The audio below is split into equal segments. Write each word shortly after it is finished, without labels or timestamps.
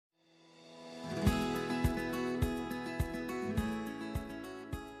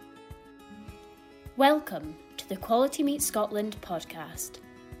Welcome to the Quality Meat Scotland podcast.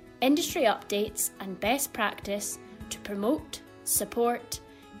 Industry updates and best practice to promote, support,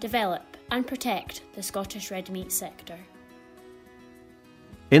 develop and protect the Scottish red meat sector.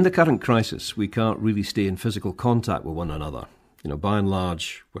 In the current crisis, we can't really stay in physical contact with one another. By and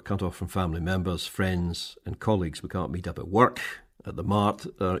large, we're cut off from family members, friends and colleagues. We can't meet up at work, at the mart,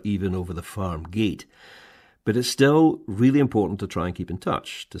 or even over the farm gate. But it's still really important to try and keep in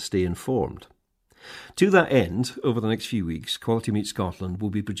touch, to stay informed. To that end, over the next few weeks, Quality Meat Scotland will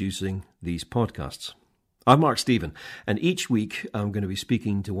be producing these podcasts. I'm Mark Stephen, and each week I'm going to be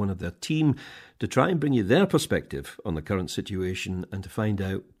speaking to one of their team to try and bring you their perspective on the current situation and to find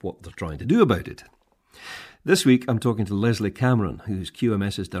out what they're trying to do about it. This week I'm talking to Leslie Cameron, who's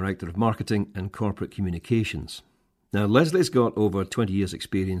QMS's Director of Marketing and Corporate Communications. Now, Leslie's got over 20 years'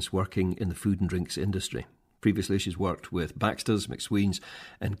 experience working in the food and drinks industry. Previously, she's worked with Baxter's, McSween's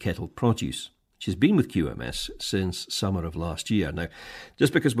and Kettle Produce. She's been with QMS since summer of last year. Now,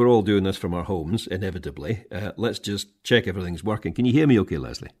 just because we're all doing this from our homes, inevitably, let's just check everything's working. Can you hear me okay,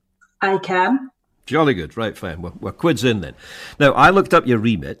 Leslie? I can. Jolly good. Right, fine. We're quids in then. Now, I looked up your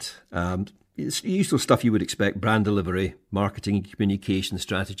remit. It's usual stuff you would expect: brand delivery, marketing, communication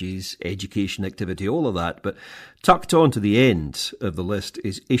strategies, education activity, all of that. But tucked on to the end of the list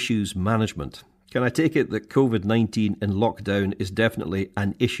is issues management. Can I take it that COVID-19 and lockdown is definitely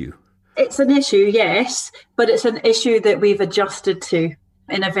an issue? It's an issue, yes, but it's an issue that we've adjusted to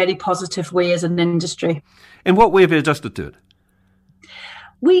in a very positive way as an industry. In what way have you adjusted to it?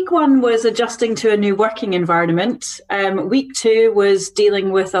 Week one was adjusting to a new working environment. Week two was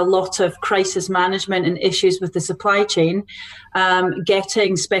dealing with a lot of crisis management and issues with the supply chain,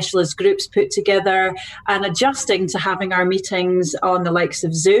 getting specialist groups put together and adjusting to having our meetings on the likes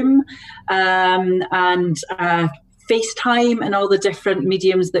of Zoom and FaceTime and all the different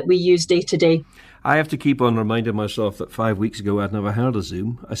mediums that we use day to day. I have to keep on reminding myself that 5 weeks ago I'd never heard of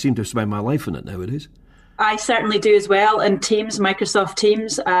Zoom. I seem to spend my life on it nowadays. I certainly do as well. And Teams, Microsoft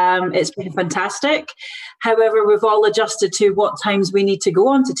Teams, it's been fantastic. However, we've all adjusted to what times we need to go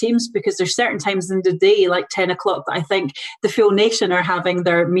on to Teams, because there's certain times in the day, like 10 o'clock, that I think the full nation are having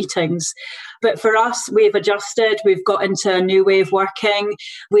their meetings. But for us, we've adjusted. We've got into a new way of working.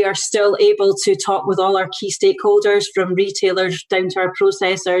 We are still able to talk with all our key stakeholders, from retailers down to our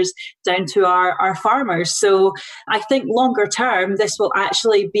processors, down to our farmers. So I think longer term, this will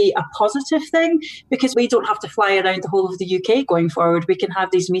actually be a positive thing, because we don't have to fly around the whole of the UK going forward. We can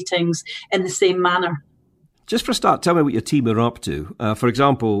have these meetings in the same manner. Just for a start, tell me what your team are up to. For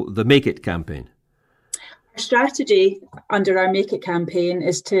example, the Make It campaign. Our strategy under our Make It campaign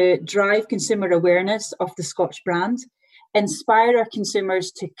is to drive consumer awareness of the Scotch brand, inspire our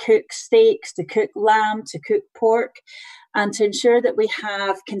consumers to cook steaks, to cook lamb, to cook pork, and to ensure that we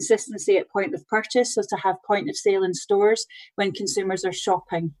have consistency at point of purchase, so to have point of sale in stores when consumers are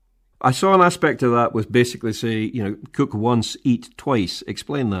shopping. I saw an aspect of that was basically say, cook once, eat twice.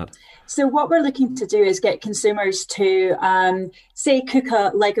 Explain that. So what we're looking to do is get consumers to, cook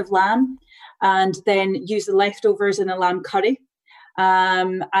a leg of lamb and then use the leftovers in a lamb curry.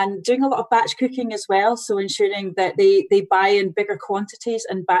 And doing a lot of batch cooking as well, so ensuring that they buy in bigger quantities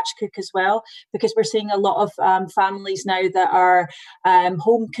and batch cook as well, because we're seeing a lot of families now that are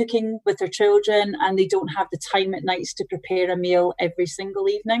home cooking with their children and they don't have the time at nights to prepare a meal every single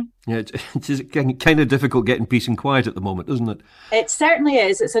evening. Yeah, it's kind of difficult getting peace and quiet at the moment, isn't it? It certainly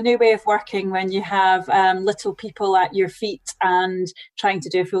is. It's a new way of working when you have little people at your feet and trying to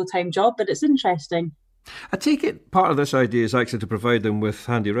do a full-time job, but it's interesting. I take it part of this idea is actually to provide them with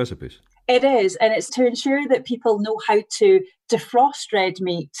handy recipes. It is, and it's to ensure that people know how to defrost red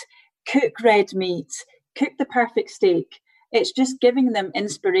meat, cook red meat, cook the perfect steak. It's just giving them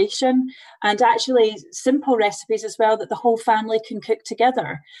inspiration and actually simple recipes as well that the whole family can cook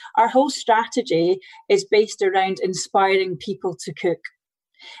together. Our whole strategy is based around inspiring people to cook.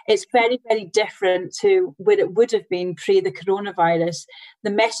 It's very, very different to what it would have been pre the coronavirus. The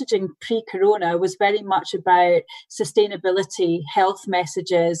messaging pre-corona was very much about sustainability, health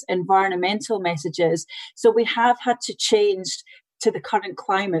messages, environmental messages. So we have had to change to the current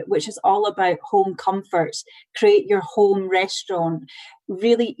climate, which is all about home comforts, create your home restaurant,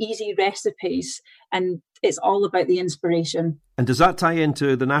 really easy recipes, and it's all about the inspiration. And does that tie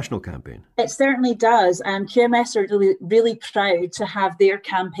into the national campaign? It certainly does. QMS are really, really proud to have their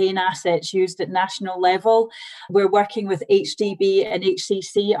campaign assets used at national level. We're working with HDB and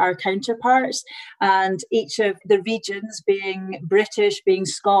HCC, our counterparts, and each of the regions, being British, being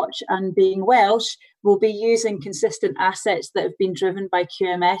Scotch and being Welsh, will be using consistent assets that have been driven by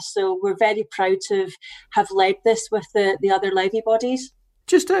QMS. So we're very proud to have led this with the other levy bodies.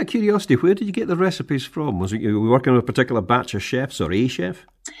 Just out of curiosity, where did you get the recipes from? Was it you were working with a particular batch of chefs or a chef?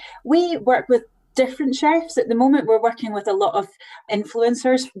 We work with different chefs. At the moment, we're working with a lot of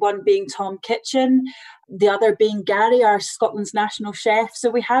influencers, one being Tom Kitchen, the other being Gary, our Scotland's national chef. So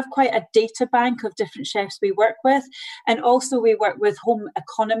we have quite a data bank of different chefs we work with. And also we work with home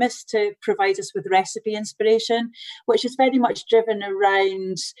economists to provide us with recipe inspiration, which is very much driven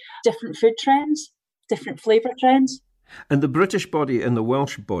around different food trends, different flavour trends. And the British body and the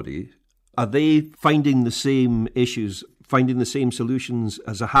Welsh body, are they finding the same issues, finding the same solutions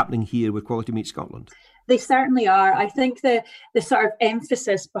as are happening here with Quality Meat Scotland? They certainly are. I think the sort of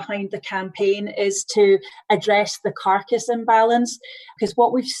emphasis behind the campaign is to address the carcass imbalance, because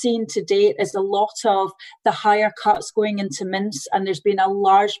what we've seen to date is a lot of the higher cuts going into mince, and there's been a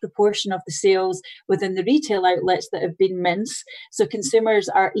large proportion of the sales within the retail outlets that have been mince. So consumers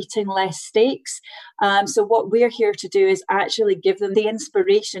are eating less steaks. So what we're here to do is actually give them the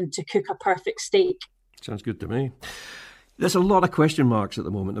inspiration to cook a perfect steak. Sounds good to me. There's a lot of question marks at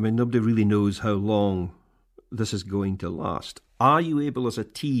the moment. I mean, nobody really knows how long this is going to last. Are you able as a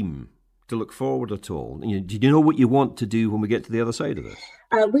team to look forward at all? Do you know what you want to do when we get to the other side of this?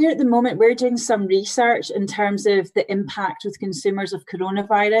 We're doing some research in terms of the impact with consumers of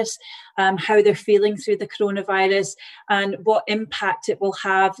coronavirus, how they're feeling through the coronavirus, and what impact it will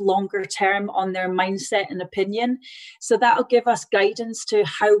have longer term on their mindset and opinion. So that'll give us guidance to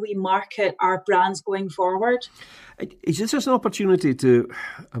how we market our brands going forward. Is this an opportunity to,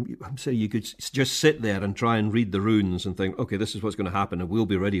 I'm saying you could just sit there and try and read the runes and think, okay, this is what's going to happen and we'll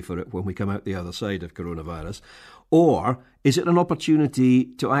be ready for it when we come out the other side of coronavirus? Or is it an opportunity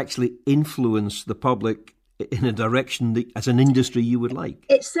to actually influence the public in a direction that, as an industry, you would like?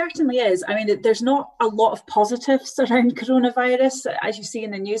 It certainly is. I mean, there's not a lot of positives around coronavirus, as you see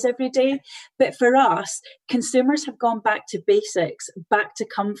in the news every day. But for us, consumers have gone back to basics, back to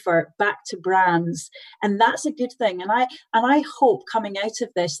comfort, back to brands. And that's a good thing. And I hope coming out of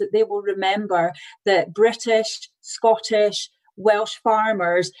this that they will remember that British, Scottish, Welsh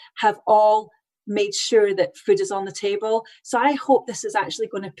farmers have all made sure that food is on the table. So I hope this is actually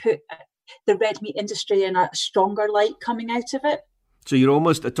going to put the red meat industry in a stronger light coming out of it. So you're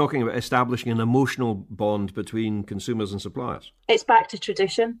almost talking about establishing an emotional bond between consumers and suppliers. It's back to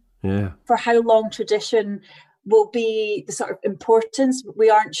tradition. Yeah. For how long tradition will be the sort of importance, we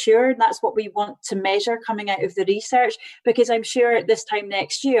aren't sure. And that's what we want to measure coming out of the research, because I'm sure at this time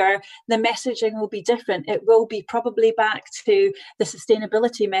next year, the messaging will be different. It will be probably back to the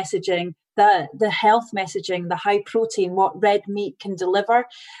sustainability messaging, the health messaging, the high protein, what red meat can deliver.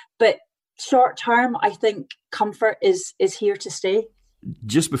 But short term, I think comfort is here to stay.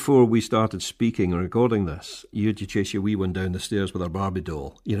 Just before we started speaking and recording this, you had to chase your wee one down the stairs with her Barbie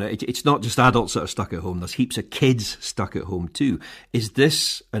doll. It's not just adults that are stuck at home. There's heaps of kids stuck at home too. Is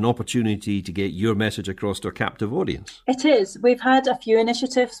this an opportunity to get your message across to a captive audience? It is. We've had a few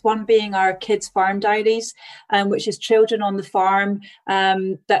initiatives, one being our Kids Farm Diaries, which is children on the farm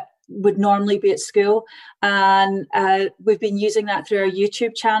that would normally be at school, and we've been using that through our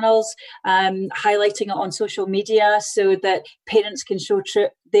YouTube channels, highlighting it on social media so that parents can show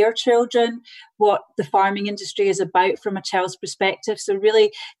their children what the farming industry is about from a child's perspective. So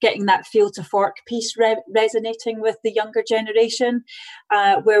really getting that field to fork piece resonating with the younger generation.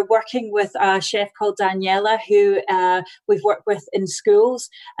 We're working with a chef called Daniela, who we've worked with in schools,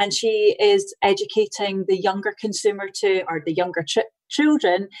 and she is educating the younger consumer or the younger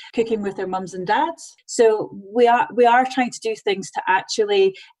children cooking with their mums and dads. So we are trying to do things to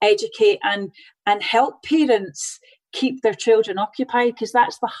actually educate and help parents keep their children occupied, because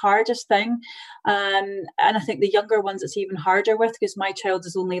that's the hardest thing. And I think the younger ones it's even harder with, because my child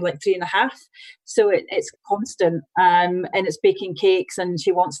is only like 3.5. So it's constant, and it's baking cakes, and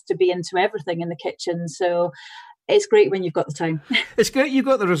she wants to be into everything in the kitchen. So it's great when you've got the time. It's great you've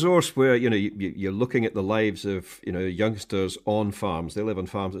got the resource where you're looking at the lives of youngsters on farms. They live on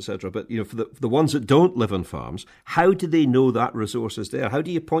farms, etc. But for the ones that don't live on farms, how do they know that resource is there? How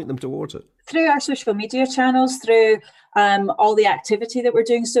do you point them towards it? Through our social media channels, through all the activity that we're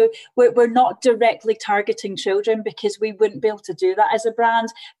doing. So we're not directly targeting children, because we wouldn't be able to do that as a brand,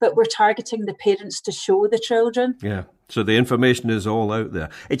 but we're targeting the parents to show the children. Yeah. So the information is all out there.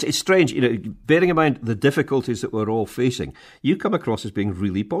 It's strange, bearing in mind the difficulties that we're all facing, you come across as being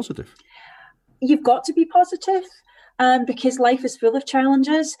really positive. You've got to be positive, because life is full of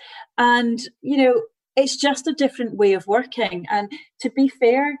challenges, and, it's just a different way of working. And to be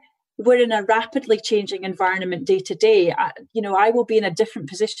fair, we're in a rapidly changing environment day to day. I will be in a different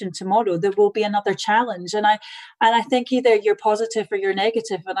position tomorrow. There will be another challenge. And I think either you're positive or you're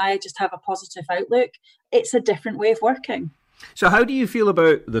negative, and I just have a positive outlook. It's a different way of working. So how do you feel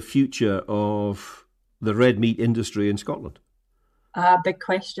about the future of the red meat industry in Scotland? Big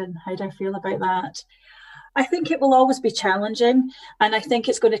question. How do I feel about that? I think it will always be challenging, and I think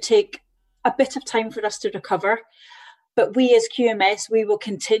it's going to take a bit of time for us to recover. But we as QMS, we will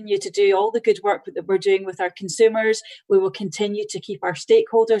continue to do all the good work that we're doing with our consumers. We will continue to keep our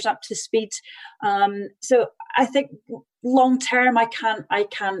stakeholders up to speed. So I think long term, I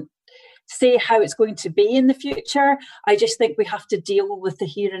can't say how it's going to be in the future. I just think we have to deal with the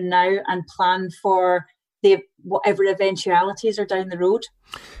here and now and plan for whatever eventualities are down the road.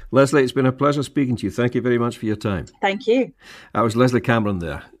 Leslie, it's been a pleasure speaking to you. Thank you very much for your time. Thank you. That was Leslie Cameron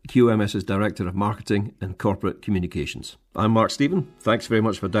there, QMS's Director of Marketing and Corporate Communications. I'm Mark Stephen. Thanks very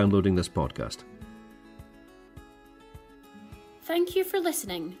much for downloading this podcast. Thank you for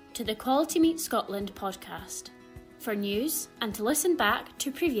listening to the Quality Meat Scotland podcast. For news and to listen back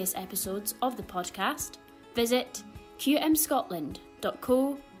to previous episodes of the podcast, visit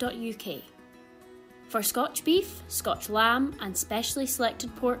qmscotland.co.uk. For Scotch beef, Scotch lamb and specially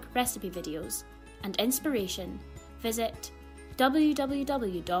selected pork recipe videos and inspiration, visit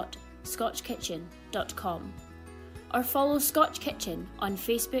www.scotchkitchen.com or follow Scotch Kitchen on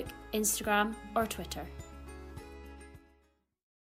Facebook, Instagram or Twitter.